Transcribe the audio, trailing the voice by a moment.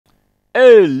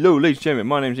Hello ladies and gentlemen,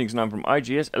 my name is Inks and I'm from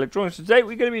IGS Electronics. Today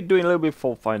we're going to be doing a little bit of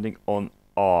fault finding on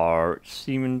our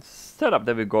Siemens setup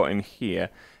that we got in here.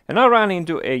 And I ran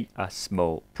into a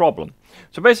small problem.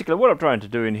 So basically what I'm trying to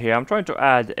do in here, I'm trying to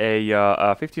add a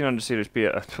 1500 series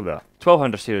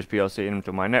 1200 series PLC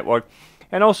into my network.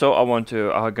 And also I'm going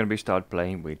to be start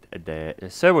playing with the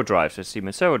servo drives, the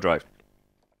Siemens servo drives.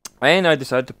 And I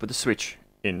decided to put a switch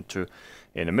in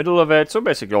the middle of it, so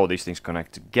basically all these things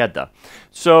connect together.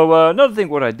 So another thing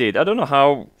what I did, I don't know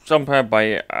how, somehow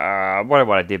by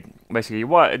whatever I did, basically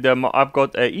I've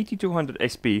got a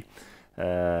ET200SP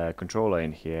controller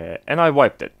in here, and I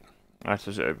wiped it. I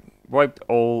just wiped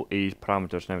all these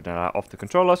parameters and everything off the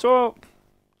controller, so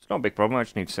it's not a big problem. I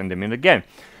just need to send them in again.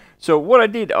 So what I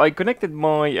did, I connected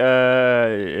my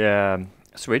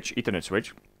switch, Ethernet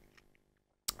switch,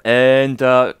 and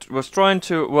was trying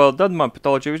to done my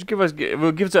pathology, which give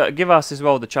us as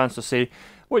well the chance to see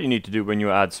what you need to do when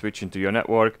you add switch into your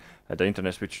network, the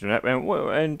internet switch to your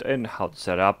network, and how to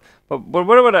set up. But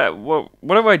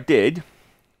whatever I did,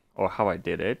 or how I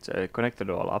did it, connected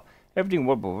it all up, everything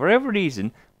worked. But for whatever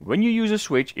reason, when you use a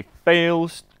switch, it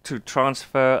fails to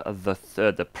transfer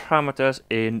the parameters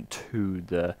into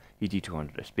the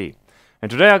ET200SP. And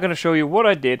today I'm going to show you what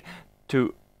I did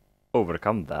to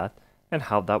overcome that, and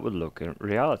how that would look in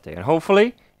reality. And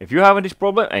hopefully, if you're having this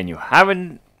problem and you're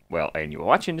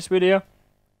watching this video,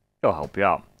 it'll help you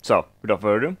out. So, without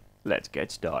further ado, let's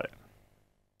get started.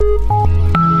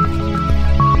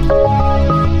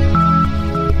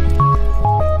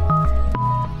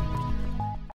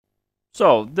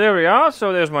 So there we are.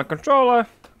 So there's my controller.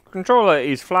 Controller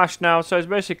is flashed now, so it's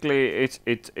basically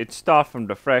it's start from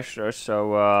the fresher,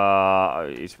 so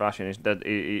it's flashing.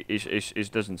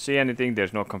 It doesn't see anything.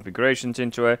 There's no configurations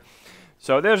into it.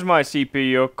 So there's my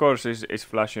CPU. Of course, it's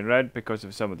flashing red because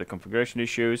of some of the configuration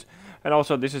issues. And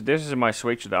also this is my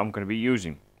switch that I'm going to be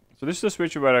using. So this is the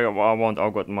switch where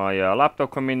I've got my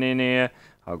laptop coming in here.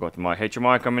 I've got my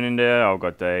HMI coming in there. I've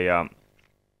got a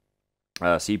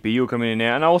CPU coming in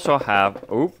there, and I also have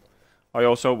I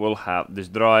also will have this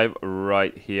drive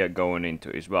right here going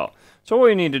into as well. So what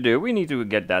we need to do, we need to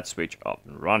get that switch up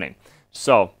and running.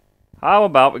 So how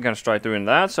about we're going to try doing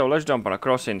that. So let's jump on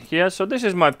across in here. So this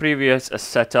is my previous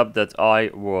setup that I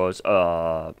was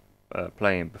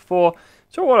playing before.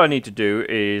 So what I need to do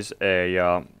is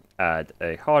add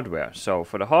a hardware. So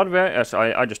for the hardware, as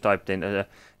I just typed in,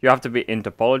 you have to be in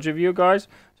topology view, guys.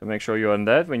 So make sure you're on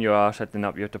that when you are setting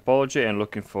up your topology and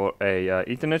looking for a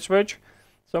Ethernet switch.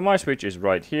 So my switch is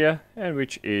right here, and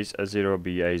which is a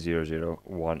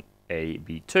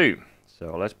 0BA001AB2.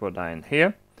 So let's put that in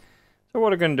here. So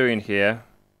what I'm going to do in here,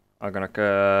 I'm going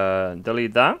to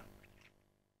delete that.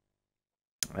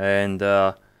 And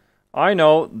I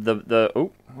know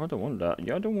oh, I don't want that.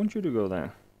 Yeah, I don't want you to go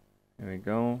there. Here we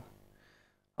go.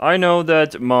 I know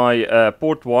that my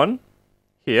port 1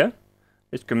 here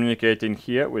is communicating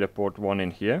here with a port 1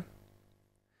 in here.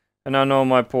 And I know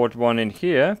my port 1 in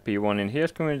here, P1 in here,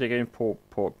 is communicating port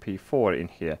P4 in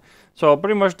here. So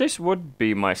pretty much this would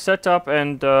be my setup,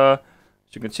 and as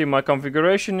you can see my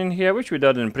configuration in here, which we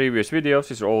did in previous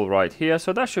videos, is all right here.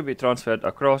 So that should be transferred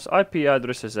across. IP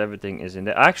addresses, everything is in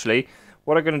there. Actually,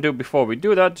 what I'm going to do before we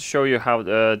do that, to show you how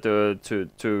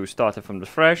to start it from the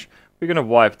fresh, we're going to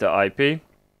wipe the IP.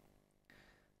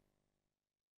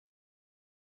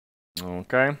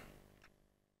 Okay.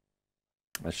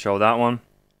 Let's show that one.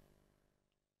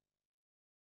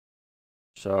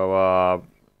 So,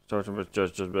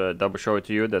 just double show it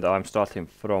to you that I'm starting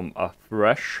from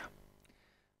afresh.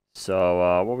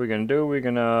 So, what we're gonna do, we're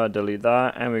gonna delete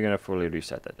that and we're gonna fully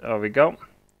reset it. There we go.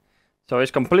 So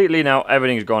it's completely now,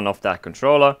 everything's gone off that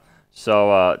controller.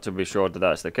 So, to be sure that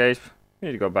that's the case, we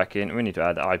need to go back in. We need to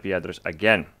add the IP address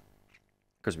again,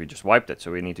 because we just wiped it.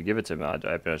 So we need to give it to him.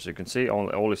 As you can see,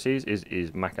 all it sees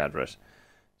is MAC address.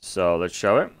 So let's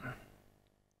show it.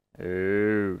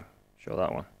 Ooh, show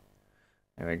that one.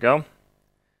 There we go.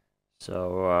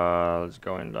 So let's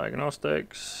go in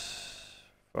diagnostics,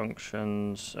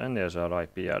 functions, and there's our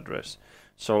IP address.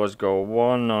 So let's go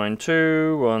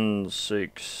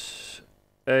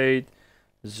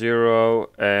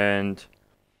 192.168.0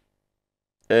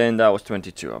 and that was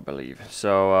 22, I believe.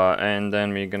 So and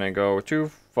then we're gonna go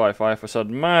 255 for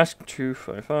sudden mask,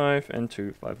 255 and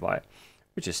 255.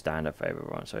 Which is standard for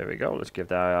everyone. So here we go. Let's give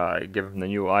that give them the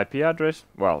new IP address.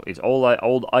 Well, it's all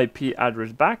old IP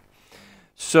address back.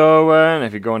 So and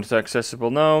if you go into the accessible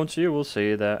nodes, you will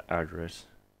see the address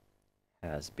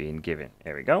has been given.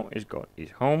 Here we go. It's got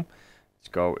his home. Let's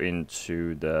go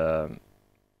into the.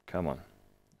 Come on.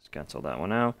 Let's cancel that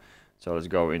one out. So let's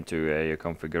go into a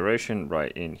configuration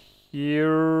right in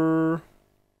here.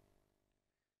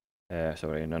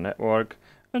 sorry, in the network.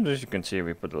 And as you can see,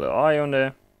 we put a little I on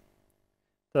there.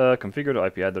 The configured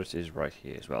IP address is right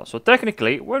here as well. So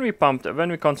technically, when we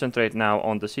concentrate now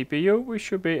on the CPU, we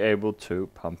should be able to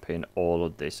pump in all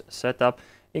of this setup,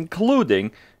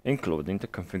 including the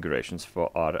configurations for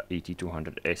our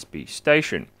ET200SP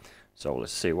station. So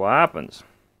let's see what happens.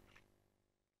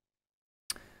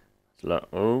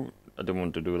 Oh, I don't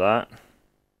want to do that.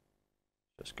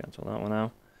 Just cancel that one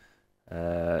out.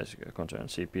 Let's concentrate on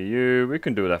CPU. We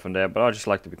can do that from there, but I just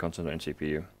like to be concentrating on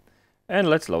CPU. And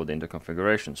let's load in the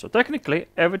configuration. So technically,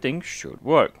 everything should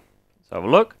work. Let's have a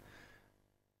look.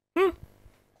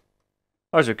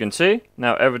 As you can see,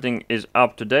 now everything is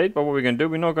up to date. But what we're gonna do,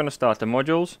 we're not gonna start the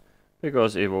modules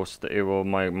because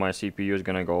my CPU is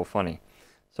gonna go funny.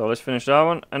 So let's finish that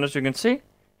one. And as you can see,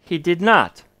 he did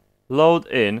not load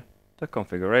in the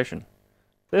configuration.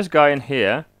 This guy in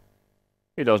here,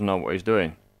 he doesn't know what he's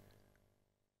doing.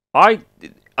 I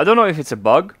don't know if it's a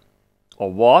bug or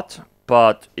what.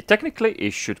 But technically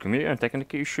it should communicate and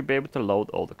technically you should be able to load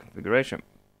all the configuration.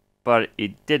 But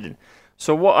it didn't.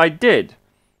 So what I did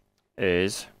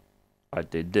is I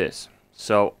did this.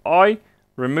 So I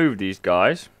removed these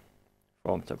guys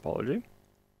from topology.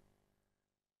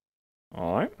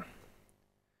 Alright.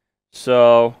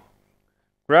 So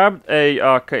grabbed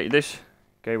this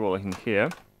cable in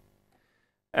here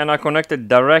and I connected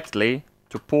directly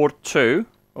to port 2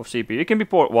 of CPU. It can be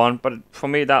port 1, but for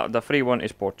me the free one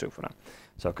is port 2 for now.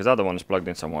 So because the other one is plugged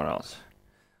in somewhere else.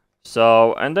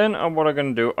 So and then what I'm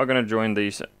gonna do, I'm gonna join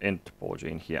these in topology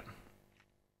in here.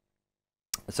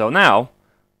 So now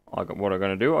what I'm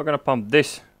gonna do, I'm gonna pump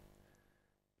the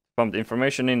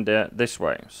information in there this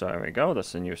way. So there we go,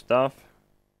 that's the new stuff.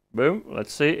 Boom,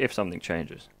 let's see if something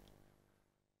changes.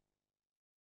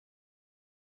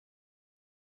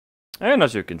 And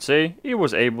as you can see, he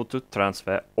was able to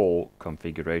transfer all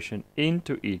configuration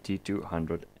into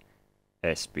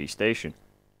ET200SP station.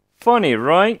 Funny,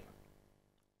 right?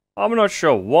 I'm not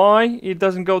sure why it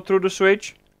doesn't go through the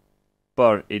switch,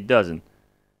 but it doesn't.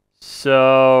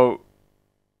 So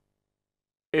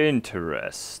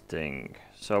interesting.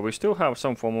 So we still have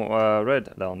some form of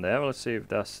red down there. Let's see if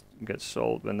that gets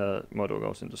solved when the module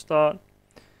goes into start.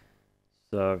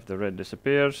 So if the red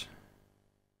disappears.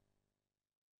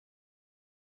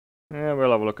 Yeah,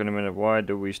 we'll have a look in a minute. Why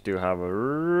do we still have a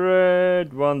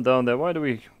red one down there? Why do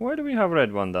we have a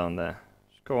red one down there?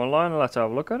 Let's go online and let's have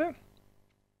a look at it.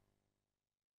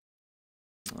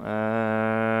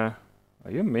 Are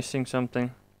you missing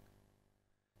something?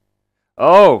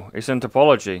 Oh, it's in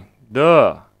topology.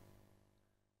 Duh.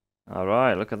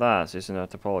 Alright, look at that. It's in a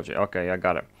topology. Okay, I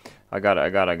got it. I got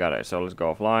it. So let's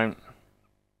go offline.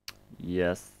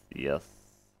 Yes.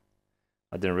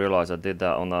 I didn't realize I did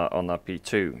that on a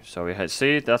P2. So we had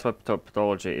see that's why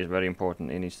topology is very important.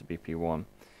 It needs to be P1.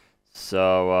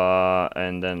 So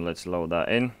and then let's load that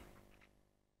in.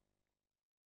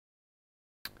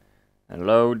 And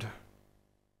load.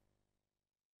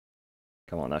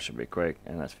 Come on, that should be quick.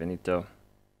 And that's finito.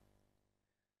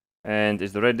 And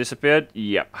is the red disappeared?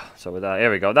 Yep. So with that,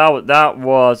 here we go. That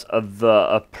was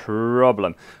the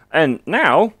problem. And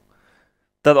now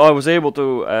that I was able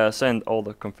to send all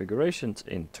the configurations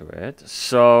into it,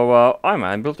 so I'm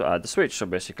able to add the switch. So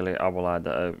basically, I'll add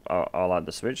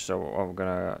the switch. So I'm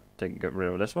gonna get rid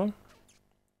of this one,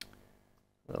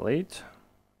 delete,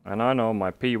 and I know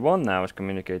my P1 now is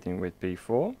communicating with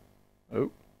P4.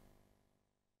 Oh,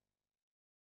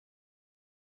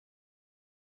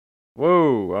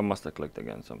 whoa! I must have clicked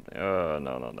again something. No,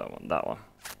 that one,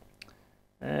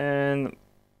 and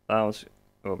that was.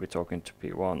 We'll be talking to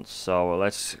P1. So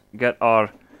let's get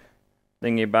our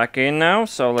thingy back in now.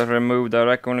 So let's remove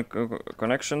direct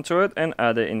connection to it and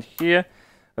add it in here.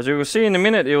 As you will see in a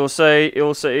minute, it will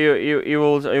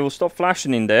stop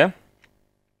flashing in there.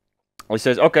 It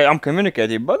says, okay, I'm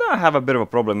communicating, but I have a bit of a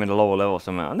problem in the lower level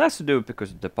somehow, and that's to do because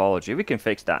of topology. We can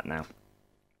fix that now.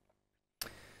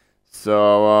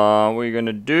 So we're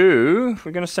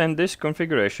gonna send this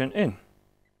configuration in.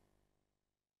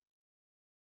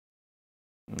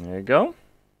 There you go.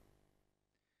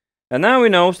 And now we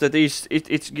know that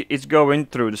it's going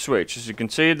through the switch. As you can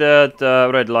see, that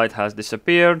red light has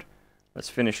disappeared. Let's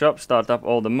finish up, start up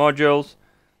all the modules,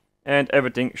 and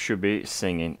everything should be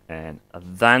singing and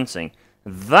dancing.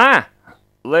 That,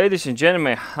 ladies and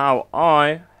gentlemen, how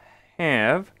I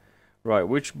have, right,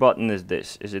 which button is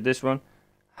this? Is it this one?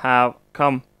 Have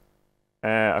come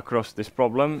across this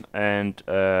problem and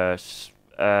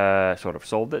sort of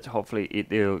solved it. Hopefully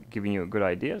it'll give you good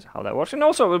ideas how that works, and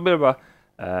also a bit of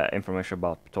information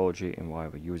about pathology and why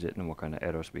we use it and what kind of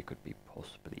errors we could be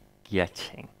possibly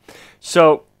getting.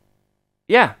 So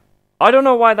yeah, I don't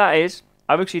know why that is.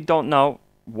 I actually don't know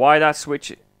why that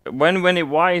switch,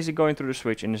 why is it going through the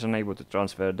switch and is unable to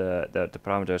transfer the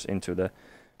parameters into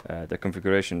the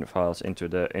configuration files into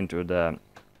the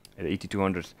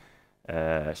ET200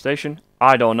 station.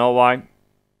 I don't know why.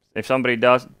 If somebody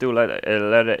does, do let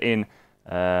it in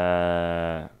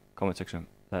comment section.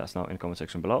 Let us know in the comment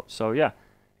section below. So yeah,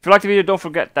 if you like the video, don't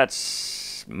forget that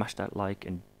smash that like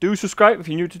and do subscribe if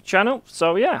you're new to the channel.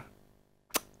 So yeah,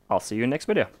 I'll see you in the next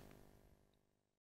video.